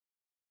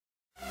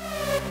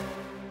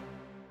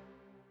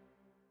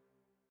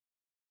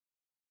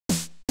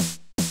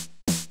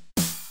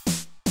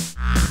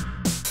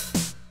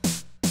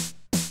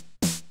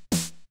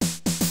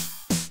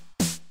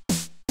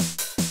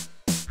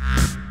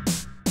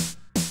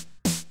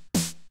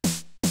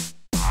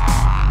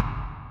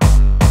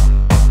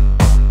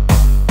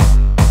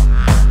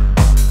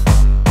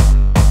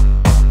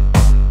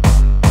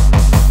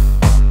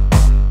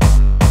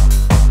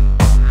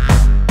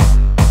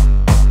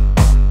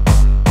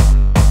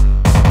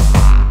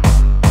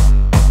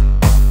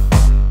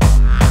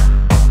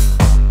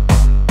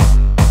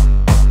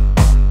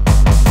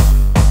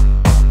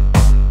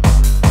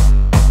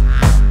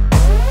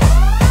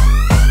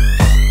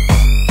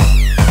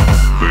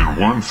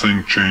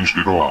changed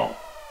it all.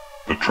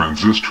 The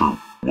transistor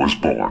was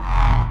born.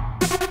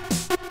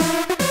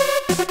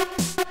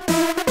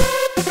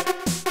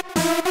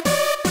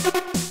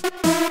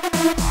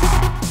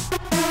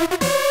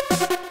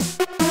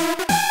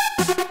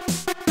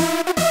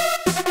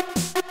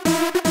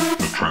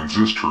 The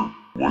transistor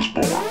was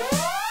born.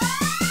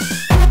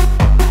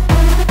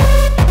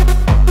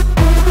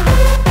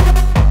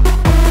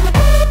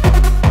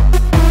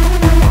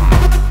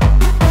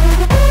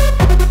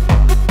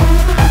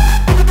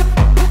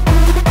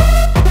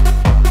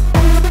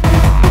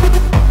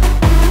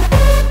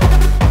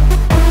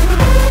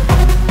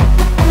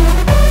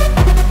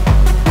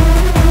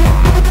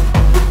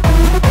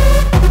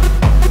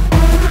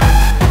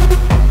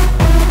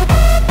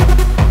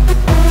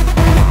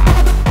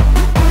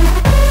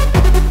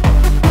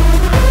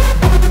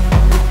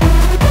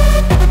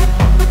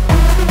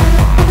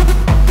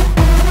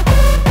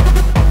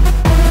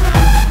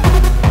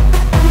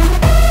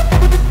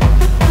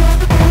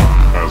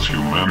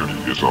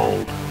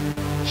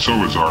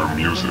 So is our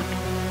music.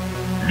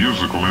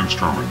 Musical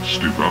instruments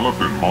developed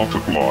and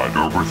multiplied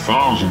over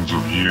thousands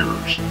of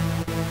years.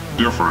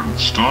 Different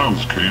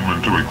styles came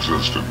into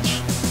existence.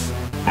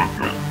 But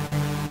then,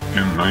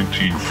 in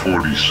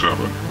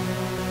 1947,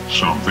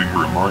 something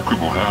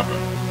remarkable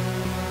happened.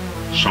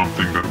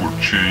 Something that would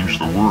change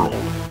the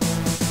world.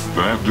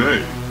 That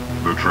day,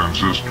 the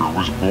transistor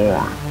was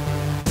born.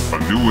 A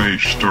new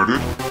age started,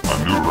 a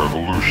new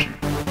revolution.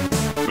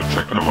 The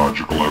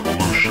technological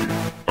evolution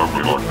of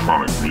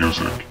electronic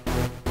music.